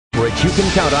coverage you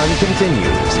can count on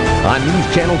continues on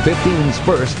News Channel 15's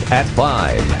First at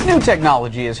 5. New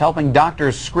technology is helping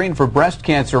doctors screen for breast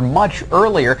cancer much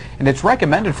earlier, and it's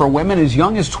recommended for women as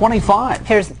young as 25.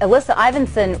 Here's Alyssa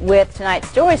Ivinson with tonight's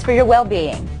stories for your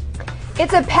well-being.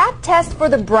 It's a pap test for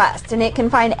the breast, and it can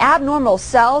find abnormal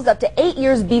cells up to 8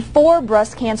 years before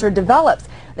breast cancer develops.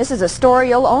 This is a story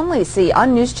you'll only see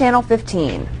on News Channel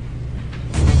 15.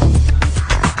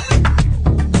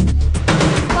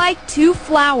 Like two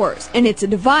flowers, and it's a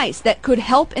device that could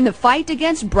help in the fight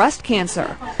against breast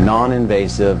cancer.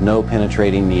 Non-invasive, no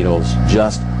penetrating needles,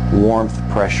 just warmth,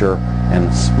 pressure, and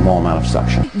a small amount of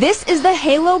suction. This is the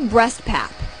Halo Breast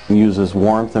Pap. It uses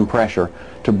warmth and pressure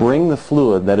to bring the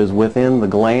fluid that is within the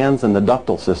glands and the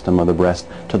ductal system of the breast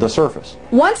to the surface.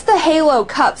 Once the Halo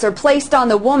cups are placed on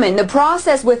the woman, the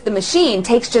process with the machine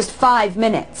takes just 5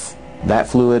 minutes. That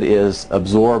fluid is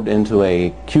absorbed into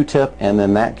a Q-tip, and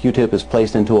then that Q-tip is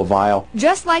placed into a vial.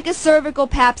 Just like a cervical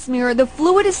pap smear, the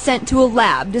fluid is sent to a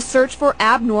lab to search for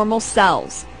abnormal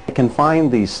cells. It can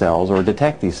find these cells or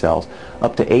detect these cells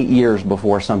up to 8 years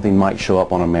before something might show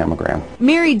up on a mammogram.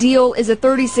 Mary Deal is a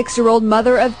 36-year-old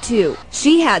mother of 2.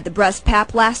 She had the breast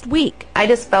pap last week. I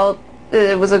just felt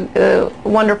it was a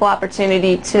wonderful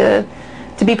opportunity to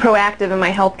be proactive in my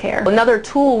health care. Another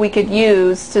tool we could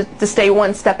use to stay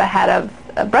one step ahead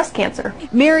of breast cancer.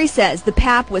 Mary says the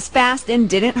pap was fast and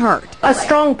didn't hurt. A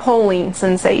strong pulling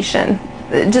sensation,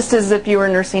 just as if you were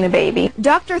nursing a baby.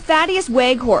 Dr. Thaddeus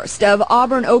Waghorst of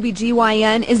Auburn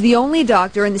OBGYN is the only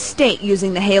doctor in the state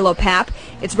using the Halo Pap.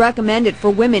 It's recommended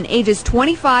for women ages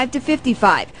 25 to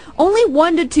 55. Only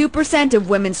 1 to 2% of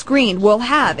women screened will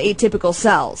have atypical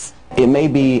cells. It may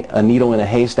be a needle in a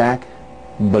haystack,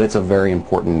 but it's a very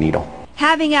important needle.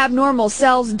 Having abnormal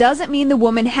cells doesn't mean the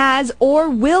woman has or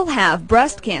will have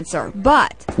breast cancer,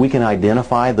 but if we can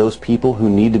identify those people who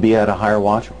need to be at a higher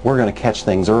watch, we're going to catch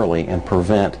things early and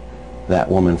prevent that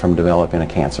woman from developing a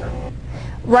cancer.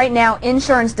 Right now,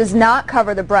 insurance does not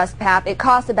cover the breast pap. It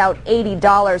costs about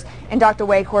 $80, and Dr.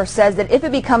 Waghorst says that if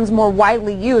it becomes more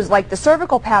widely used, like the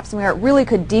cervical pap smear, it really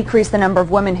could decrease the number of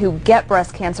women who get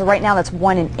breast cancer. Right now, that's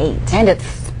 1 in 8. And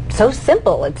it's so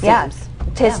simple, it seems. Yes.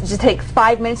 It just takes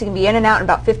 5 minutes. You can be in and out in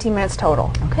about 15 minutes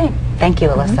total. Okay. Thank you,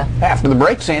 Alyssa. After the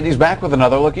break, Sandy's back with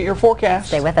another look at your forecast.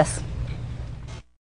 Stay with us.